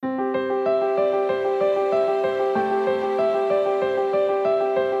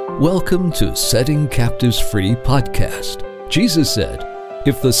Welcome to Setting Captives Free podcast. Jesus said,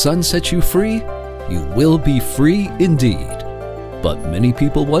 "If the Son sets you free, you will be free indeed." But many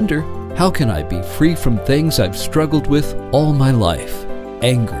people wonder, how can I be free from things I've struggled with all my life?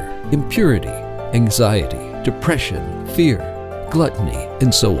 Anger, impurity, anxiety, depression, fear, gluttony,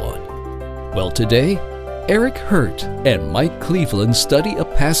 and so on. Well, today, Eric Hurt and Mike Cleveland study a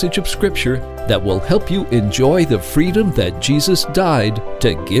passage of Scripture that will help you enjoy the freedom that Jesus died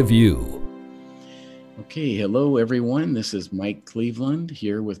to give you. Okay, hello everyone. This is Mike Cleveland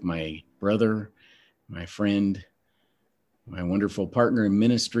here with my brother, my friend, my wonderful partner in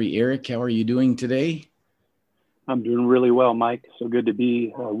ministry, Eric. How are you doing today? I'm doing really well, Mike. So good to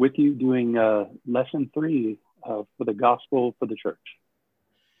be with you doing lesson 3 for the gospel for the church.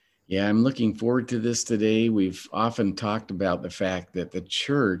 Yeah, I'm looking forward to this today. We've often talked about the fact that the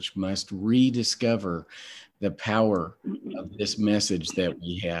church must rediscover the power of this message that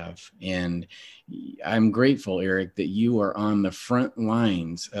we have. And I'm grateful, Eric, that you are on the front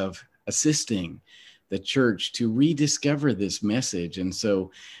lines of assisting the church to rediscover this message. And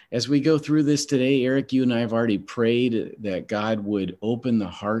so as we go through this today, Eric, you and I have already prayed that God would open the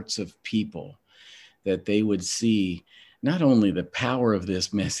hearts of people, that they would see not only the power of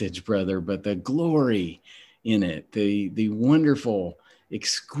this message, brother, but the glory in it, the wonderful,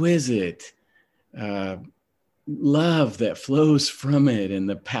 exquisite love that flows from it and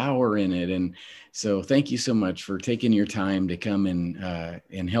the power in it. And so thank you so much for taking your time to come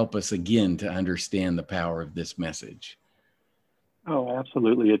and help us again to understand the power of this message. Oh,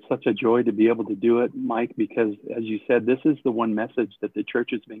 absolutely. It's such a joy to be able to do it, Mike, because as you said, this is the one message that the church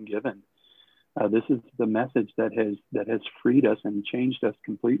has been given. This is the message that has freed us and changed us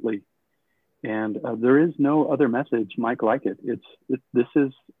completely. And there is no other message, Mike, like it. This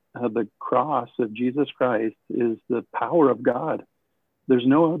is the cross of Jesus Christ is the power of God. There's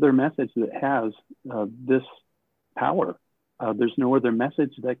no other message that has this power. There's no other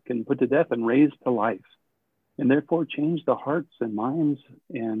message that can put to death and raise to life, and therefore change the hearts and minds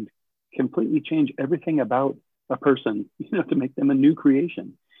and completely change everything about a person, to make them a new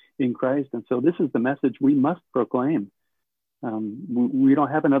creation in Christ. And so this is the message we must proclaim. We don't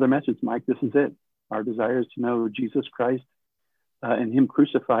have another message, Mike. This is it. Our desire is to know Jesus Christ and Him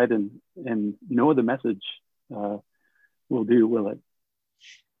crucified, and no other message will do, will it?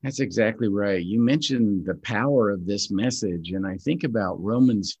 That's exactly right. You mentioned the power of this message, and I think about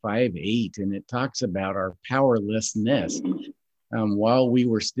Romans 5:8, and it talks about our powerlessness. While we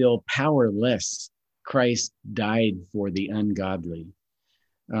were still powerless, Christ died for the ungodly.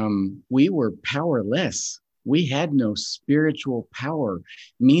 We were powerless. We had no spiritual power,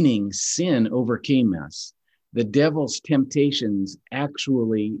 meaning sin overcame us. The devil's temptations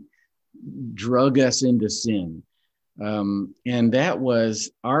actually drug us into sin. And that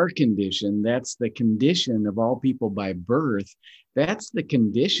was our condition. That's the condition of all people by birth. That's the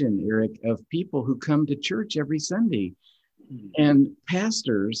condition, Eric, of people who come to church every Sunday. And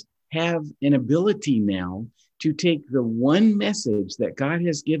pastors have an ability now to take the one message that God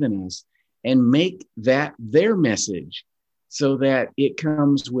has given us and make that their message so that it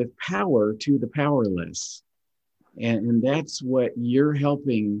comes with power to the powerless. And that's what you're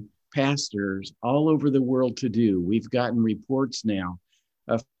helping pastors all over the world to do. We've gotten reports now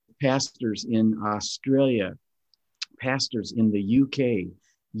of pastors in Australia, pastors in the UK,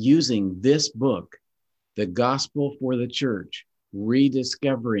 using this book, The Gospel for the Church,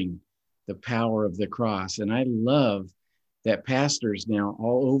 rediscovering the power of the cross. And I love that pastors now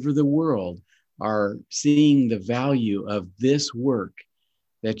all over the world are seeing the value of this work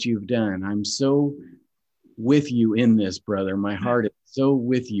that you've done. I'm so with you in this, brother. My heart is so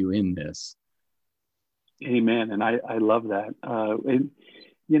with you in this. Amen. And I love that.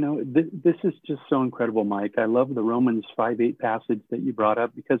 This is just so incredible, Mike. I love the Romans 5:8 passage that you brought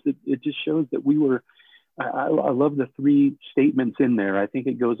up, because it just shows that we were, I love the 3 statements in there. I think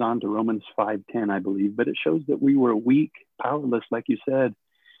it goes on to Romans 5:10, I believe, but it shows that we were weak, powerless, like you said.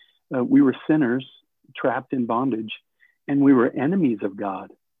 We were sinners, trapped in bondage, and we were enemies of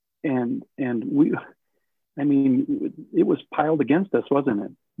God. And it was piled against us, wasn't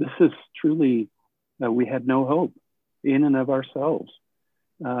it? This is truly, we had no hope in and of ourselves.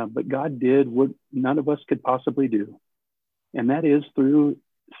 But God did what none of us could possibly do. And that is through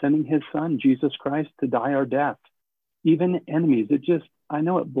sending His Son, Jesus Christ, to die our death. Even enemies, I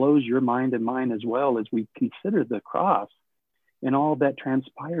know it blows your mind and mine as well as we consider the cross and all that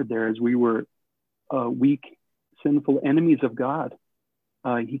transpired there as we were weak, sinful enemies of God.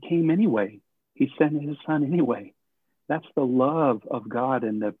 He came anyway. He sent His Son anyway. That's the love of God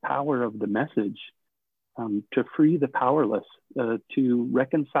and the power of the message to free the powerless, to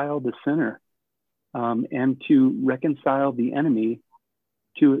reconcile the sinner, and to reconcile the enemy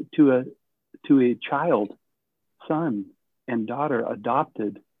to a child, son, and daughter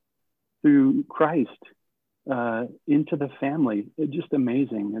adopted through Christ into the family. It's just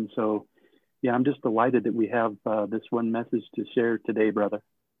amazing. And so, yeah, I'm just delighted that we have this one message to share today, brother.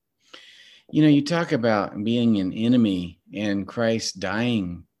 You know, you talk about being an enemy and Christ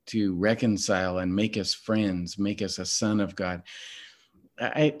dying to reconcile and make us friends, make us a son of God.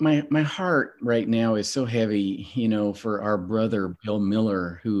 My heart right now is so heavy, you know, for our brother, Bill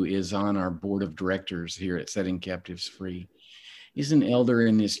Miller, who is on our board of directors here at Setting Captives Free. He's an elder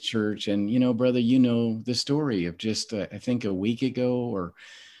in this church. And, you know, brother, you know the story of just, I think a week ago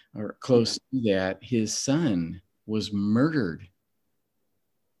or close to that, his son was murdered,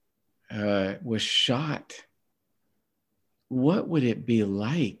 was shot. What would it be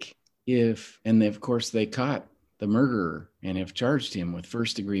like if, and of course they caught the murderer and have charged him with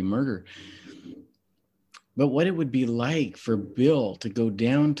first-degree murder. But what it would be like for Bill to go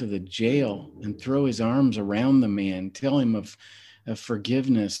down to the jail and throw his arms around the man, tell him of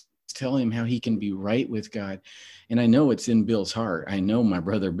forgiveness, tell him how he can be right with God. And I know it's in Bill's heart. I know my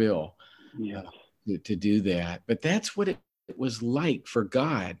brother Bill to do that. But that's what it was like for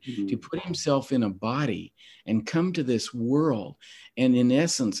God to put himself in a body and come to this world and in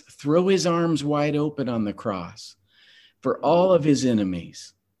essence throw his arms wide open on the cross for all of his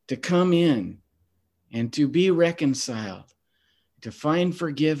enemies to come in and to be reconciled, to find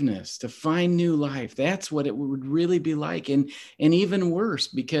forgiveness, to find new life. That's what it would really be like. And even worse,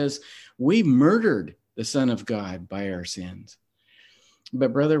 because we murdered the Son of God by our sins.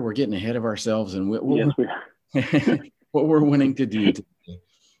 But brother, we're getting ahead of ourselves, and what we're wanting to do today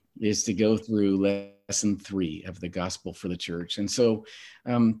is to go through lesson 3 of the gospel for the church. And so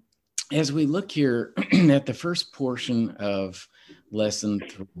as we look here at the first portion of lesson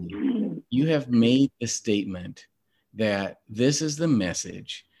 3, you have made the statement that this is the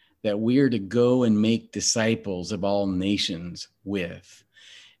message that we are to go and make disciples of all nations with.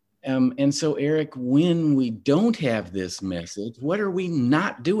 And so, Eric, when we don't have this message, what are we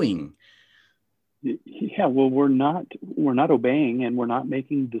not doing? Yeah, well, we're not obeying, and we're not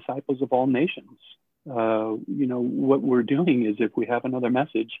making disciples of all nations. You know, what we're doing is, if we have another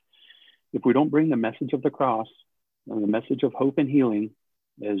message, if we don't bring the message of the cross, the message of hope and healing,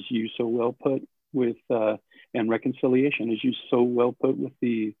 as you so well put with, and reconciliation, as you so well put with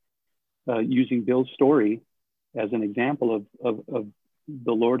the using Bill's story as an example of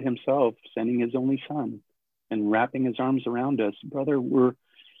the Lord himself sending his only son and wrapping his arms around us, brother, we're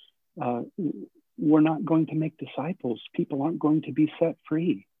not going to make disciples. People aren't going to be set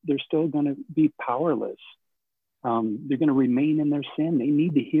free. They're still going to be powerless. They're going to remain in their sin. They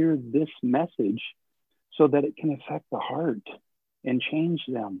need to hear this message so that it can affect the heart and change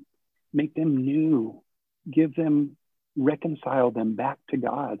them, make them new, reconcile them back to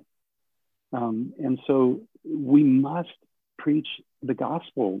God. And so we must preach the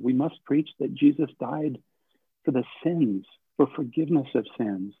gospel. We must preach that Jesus died for the sins, for forgiveness of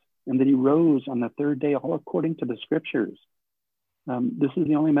sins, and that he rose on the third day, all according to the scriptures. This is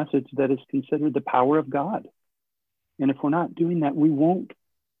the only message that is considered the power of God. And if we're not doing that, we won't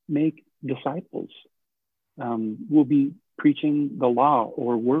make disciples. We'll be preaching the law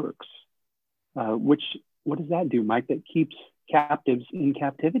or works, which, what does that do, Mike? That keeps captives in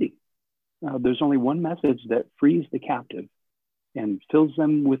captivity. There's only one message that frees the captive and fills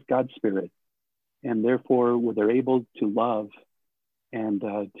them with God's Spirit. And therefore, they're able to love and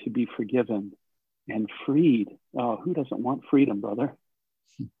to be forgiven and freed. Who doesn't want freedom, brother?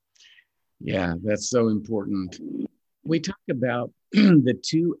 Yeah, that's so important. We talk about the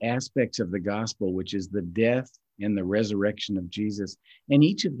two aspects of the gospel, which is the death and the resurrection of Jesus. And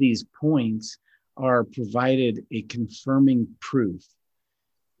each of these points are provided a confirming proof.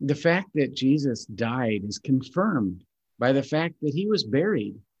 The fact that Jesus died is confirmed by the fact that he was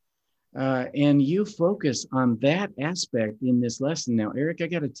buried. And you focus on that aspect in this lesson. Now, Eric, I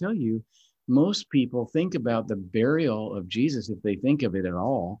got to tell you, most people think about the burial of Jesus, if they think of it at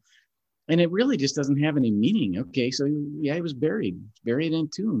all, and it really just doesn't have any meaning. Okay, so yeah, he was buried in a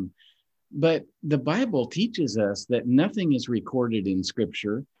tomb. But the Bible teaches us that nothing is recorded in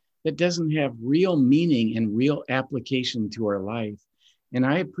Scripture that doesn't have real meaning and real application to our life. And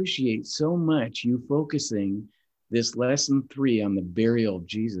I appreciate so much you focusing this lesson 3 on the burial of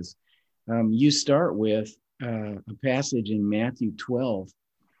Jesus. You start with a passage in Matthew 12,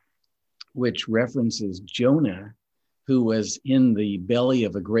 which references Jonah, who was in the belly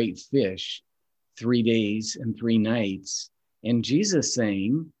of a great fish 3 days and 3 nights. And Jesus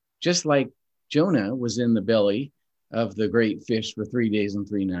saying, just like Jonah was in the belly of the great fish for 3 days and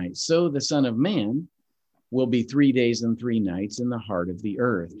 3 nights. So the Son of Man will be 3 days and 3 nights in the heart of the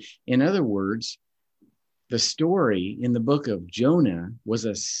earth. In other words, the story in the book of Jonah was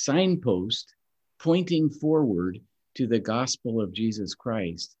a signpost pointing forward to the gospel of Jesus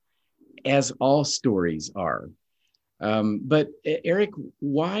Christ, as all stories are. But Eric,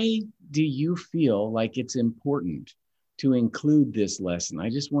 why do you feel like it's important to include this lesson? I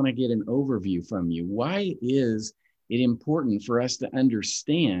just want to get an overview from you. Why is it important for us to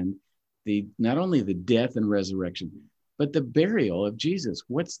understand not only the death and resurrection, but the burial of Jesus?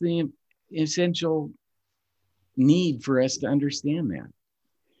 What's the essential need for us to understand that?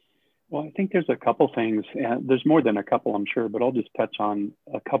 Well, I think there's a couple things, and there's more than a couple, I'm sure, but I'll just touch on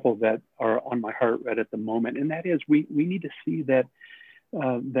a couple that are on my heart right at the moment. And that is, we need to see that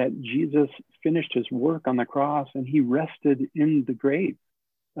that Jesus finished his work on the cross and he rested in the grave.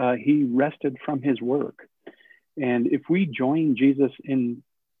 He rested from his work. And if we join Jesus in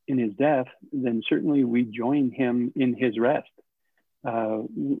his death, then certainly we join him in his rest.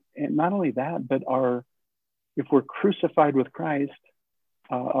 And not only that, but if we're crucified with Christ,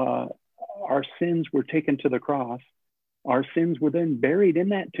 our sins were taken to the cross. Our sins were then buried in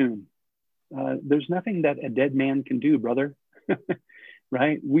that tomb. There's nothing that a dead man can do, brother,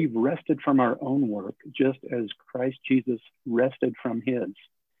 right? We've rested from our own work, just as Christ Jesus rested from his.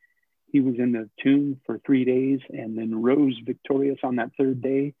 He was in the tomb for 3 days and then rose victorious on that third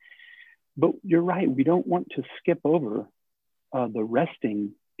day. But you're right, we don't want to skip over the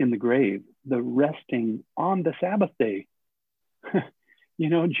resting in the grave, the resting on the Sabbath day. You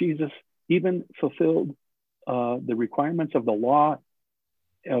know, Jesus even fulfilled the requirements of the law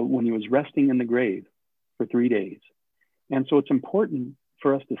when he was resting in the grave for 3 days. And so it's important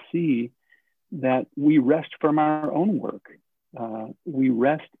for us to see that we rest from our own work. We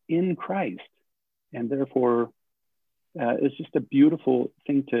rest in Christ. And therefore, it's just a beautiful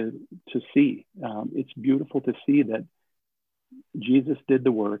thing to see. It's beautiful to see that Jesus did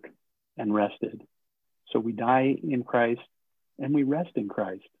the work and rested. So we die in Christ and we rest in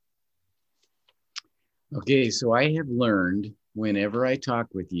Christ. Okay, so I have learned whenever I talk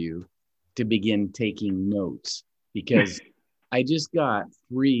with you to begin taking notes, because I just got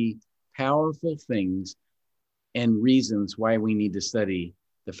 3 powerful things and reasons why we need to study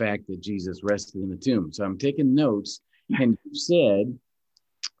the fact that Jesus rested in the tomb. So I'm taking notes, and you said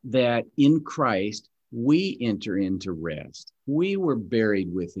that in Christ, we enter into rest. We were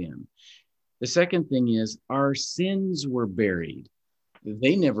buried with him. The second thing is our sins were buried.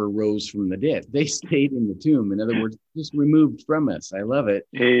 They never rose from the dead. They stayed in the tomb. In other words, just removed from us. I love it.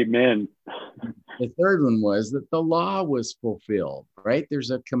 Amen. The third one was that the law was fulfilled, right?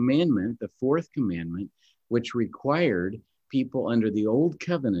 There's a commandment, the 4th commandment, which required people under the old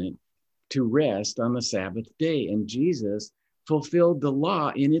covenant to rest on the Sabbath day. And Jesus fulfilled the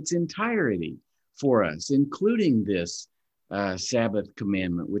law in its entirety for us, including this Sabbath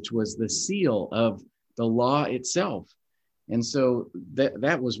commandment, which was the seal of the law itself. And so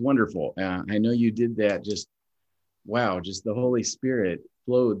that was wonderful. I know you did that. Just the Holy Spirit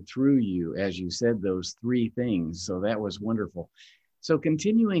flowed through you as you said those 3 things. So that was wonderful. So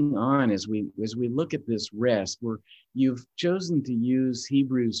continuing on, as we look at this rest, you've chosen to use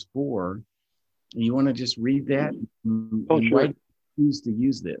Hebrews 4. You want to just read that? Oh, sure. Why do you choose to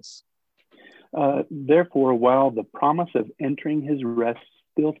use this? Therefore, while the promise of entering his rest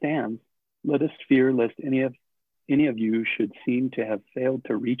still stands, let us fear lest any of you should seem to have failed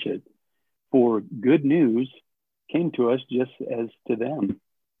to reach it. For good news came to us just as to them,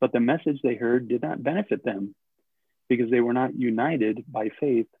 but the message they heard did not benefit them, because they were not united by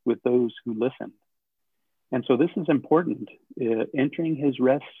faith with those who listened. And so this is important. Entering his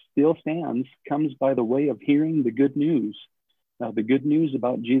rest still stands comes by the way of hearing the good news. The good news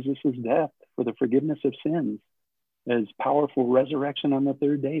about Jesus' death for the forgiveness of sins, his powerful resurrection on the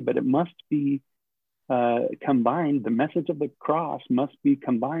third day, but it must be combined. The message of the cross must be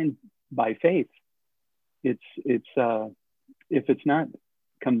combined by faith. If it's not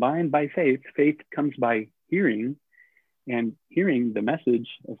combined by faith, faith comes by hearing, and hearing the message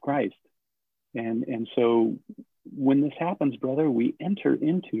of Christ. And so when this happens, brother, we enter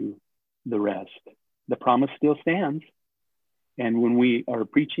into the rest. The promise still stands. And when we are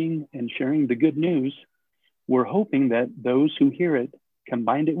preaching and sharing the good news, we're hoping that those who hear it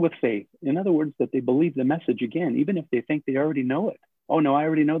combine it with faith. In other words, that they believe the message again, even if they think they already know it. Oh, no, I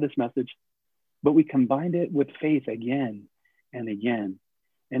already know this message. But we combine it with faith again and again.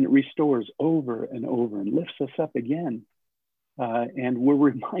 And it restores over and over and lifts us up again. And we're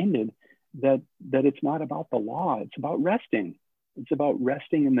reminded that it's not about the law, it's about resting. It's about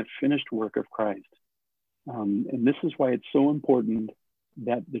resting in the finished work of Christ. And this is why it's so important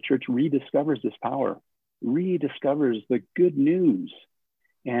that the church rediscovers this power, rediscovers the good news,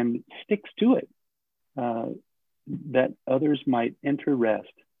 and sticks to it, that others might enter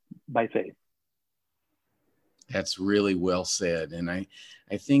rest by faith. That's really well said. And I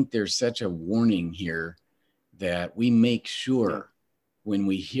think there's such a warning here that we make sure when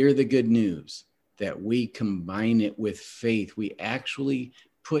we hear the good news that we combine it with faith. We actually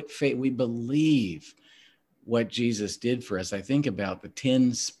put faith, we believe what Jesus did for us. I think about the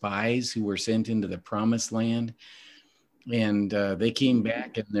 10 spies who were sent into the promised land, and they came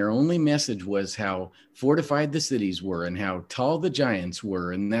back, and their only message was how fortified the cities were and how tall the giants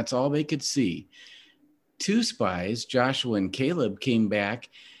were, and that's all they could see. 2 spies, Joshua and Caleb, came back,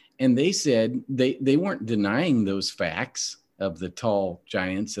 and they said they weren't denying those facts of the tall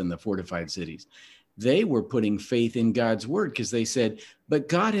giants and the fortified cities. They were putting faith in God's word, because they said, but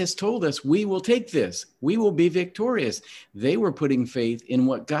God has told us we will take this. We will be victorious. They were putting faith in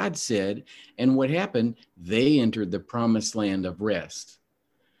what God said. And what happened? They entered the promised land of rest.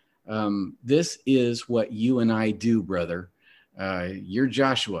 This is what you and I do, brother. You're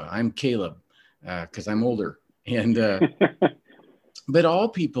Joshua. I'm Caleb, because I'm older. And but all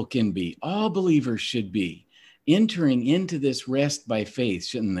people can be, all believers should be entering into this rest by faith,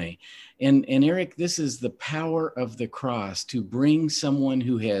 shouldn't they? And Eric, this is the power of the cross, to bring someone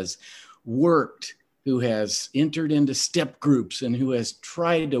who has worked, who has entered into step groups, and who has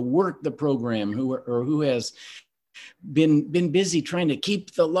tried to work the program, who has been busy trying to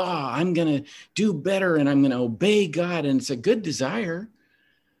keep the law. I'm going to do better, and I'm going to obey God. And it's a good desire.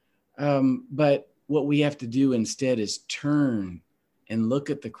 But what we have to do instead is turn and look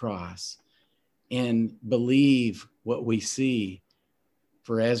at the cross and believe what we see.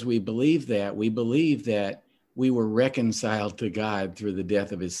 For as we believe that we were reconciled to God through the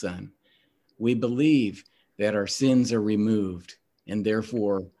death of his son. We believe that our sins are removed, and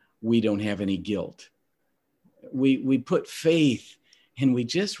therefore we don't have any guilt. We put faith, and we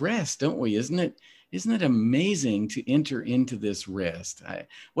just rest, don't we? Isn't it amazing to enter into this rest?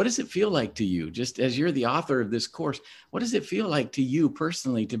 What does it feel like to you? Just as you're the author of this course, what does it feel like to you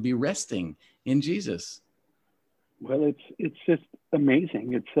personally to be resting in Jesus? Well, it's just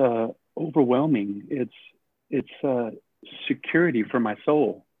amazing. It's overwhelming. It's security for my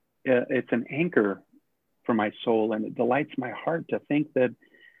soul. It's an anchor for my soul, and it delights my heart to think that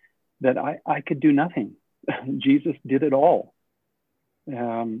I could do nothing. Jesus did it all.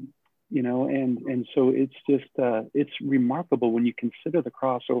 And so it's just it's remarkable when you consider the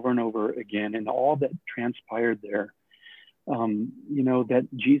cross over and over again and all that transpired there. That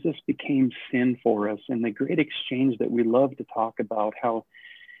Jesus became sin for us, and the great exchange that we love to talk about, how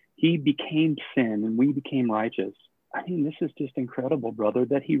he became sin and we became righteous. I mean, this is just incredible, brother,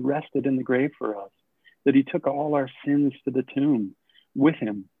 that he rested in the grave for us, that he took all our sins to the tomb with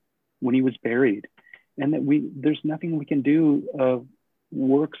him when he was buried, and that there's nothing we can do of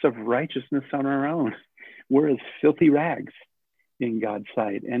works of righteousness on our own. We're as filthy rags in God's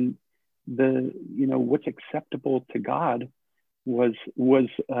sight. And what's acceptable to God was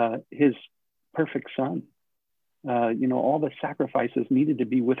his perfect son. All the sacrifices needed to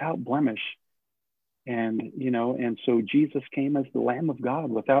be without blemish. And so Jesus came as the Lamb of God,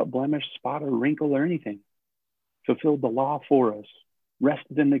 without blemish, spot, or wrinkle, or anything. Fulfilled the law for us,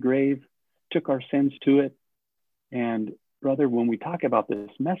 rested in the grave, took our sins to it. And brother, when we talk about this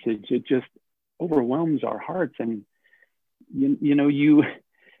message, it just overwhelms our hearts. And you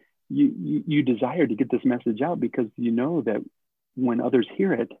desire to get this message out, because you know that when others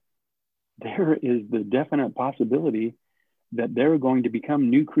hear it, there is the definite possibility that they're going to become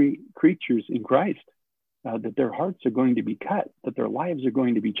new creatures in Christ, that their hearts are going to be cut, that their lives are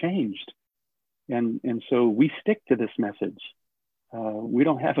going to be changed. And so we stick to this message. We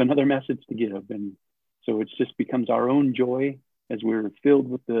don't have another message to give. And so it just becomes our own joy as we're filled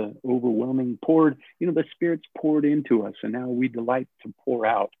with the overwhelming the Spirit's poured into us. And now we delight to pour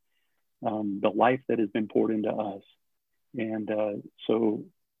out the life that has been poured into us. And this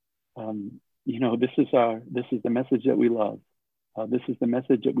is the message that we love. This is the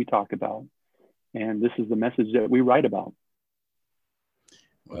message that we talk about. And this is the message that we write about.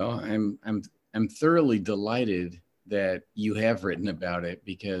 Well, I'm thoroughly delighted that you have written about it,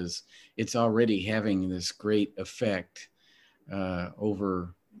 because it's already having this great effect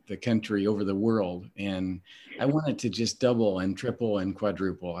over the country, over the world. And I want it to just double and triple and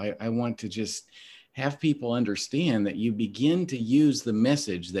quadruple. I want to just have people understand that you begin to use the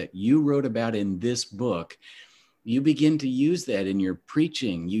message that you wrote about in this book You begin to use that in your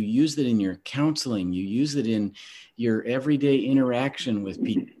preaching. You use it in your counseling. You use it in your everyday interaction with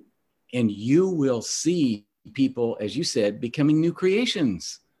people. And you will see people, as you said, becoming new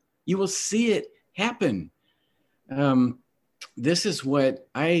creations. You will see it happen. This is what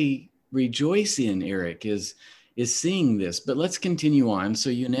I rejoice in, Eric, is seeing this. But let's continue on. So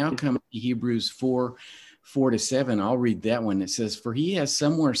you now come to Hebrews 4:4-7. I'll read that one. It says, "For he has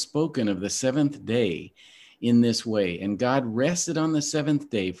somewhere spoken of the seventh day in this way, and God rested on the seventh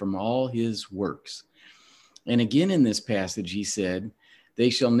day from all his works." And again in this passage, he said, they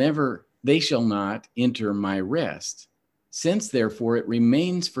shall not enter my rest. Since therefore it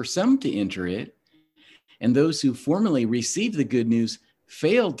remains for some to enter it, and those who formerly received the good news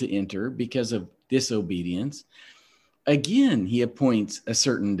failed to enter because of disobedience, again he appoints a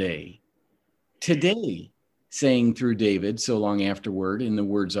certain day, today, saying through David so long afterward in the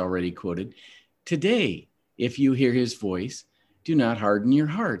words already quoted, "Today, if you hear his voice, do not harden your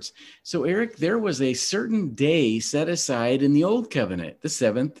hearts." So, Eric, there was a certain day set aside in the old covenant, the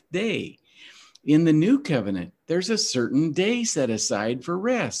seventh day. In the new covenant, there's a certain day set aside for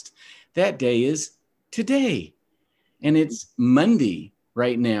rest. That day is today. And it's Monday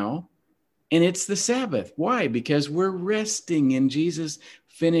right now. And it's the Sabbath. Why? Because we're resting in Jesus'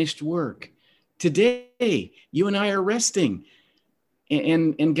 finished work. Today, you and I are resting.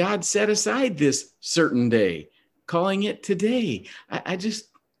 And God set aside this certain day, calling it today.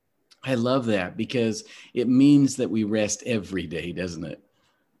 I love that, because it means that we rest every day, doesn't it?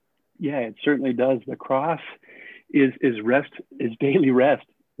 Yeah, it certainly does. The cross is rest, is daily rest,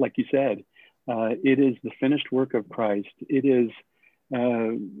 like you said. It is the finished work of Christ. It is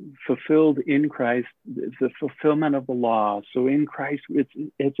fulfilled in Christ. It's the fulfillment of the law. So in Christ,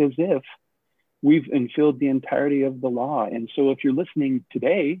 it's as if we've fulfilled the entirety of the law. And so if you're listening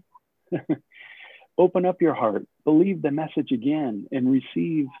today, open up your heart, believe the message again, and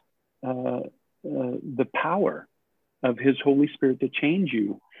receive the power of his Holy Spirit to change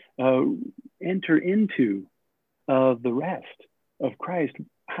you. Enter into the rest of Christ.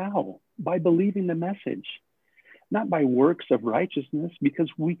 How? By believing the message, not by works of righteousness,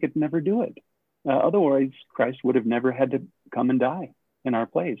 because we could never do it. Otherwise, Christ would have never had to come and die in our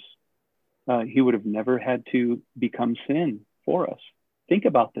place. He would have never had to become sin for us. Think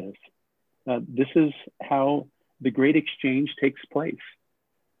about this. This is how the great exchange takes place.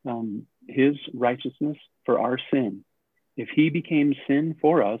 His righteousness for our sin. If he became sin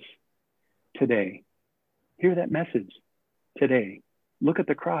for us today, hear that message today. Look at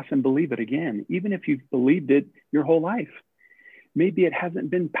the cross and believe it again, even if you've believed it your whole life. Maybe it hasn't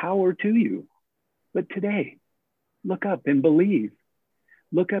been power to you, but today, look up and believe.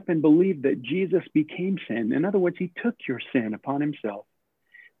 Look up and believe that Jesus became sin. In other words, he took your sin upon himself,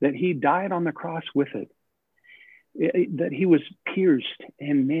 that he died on the cross with it, that he was pierced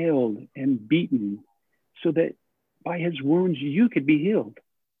and nailed and beaten so that by his wounds you could be healed.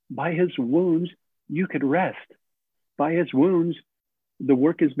 By his wounds you could rest. By his wounds the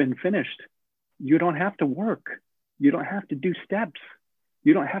work has been finished. You don't have to work. You don't have to do steps.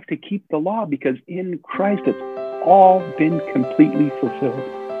 You don't have to keep the law, because in Christ it's all been completely fulfilled.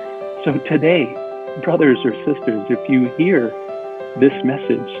 So today, brothers or sisters, if you hear this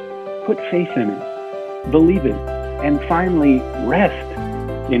message, put faith in it, believe it, and finally rest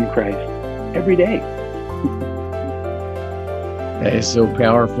in Christ every day. That is so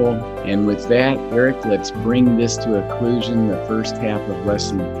powerful. And with that, Eric, let's bring this to a conclusion, the first half of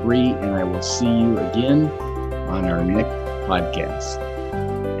lesson 3, and I will see you again on our next podcast.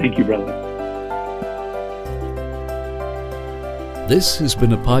 Thank you, brother. This has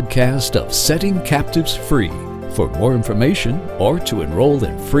been a podcast of Setting Captives Free. For more information or to enroll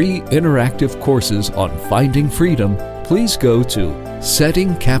in free interactive courses on finding freedom, please go to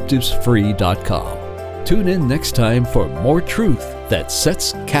settingcaptivesfree.com. Tune in next time for more truth that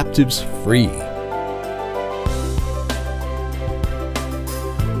sets captives free.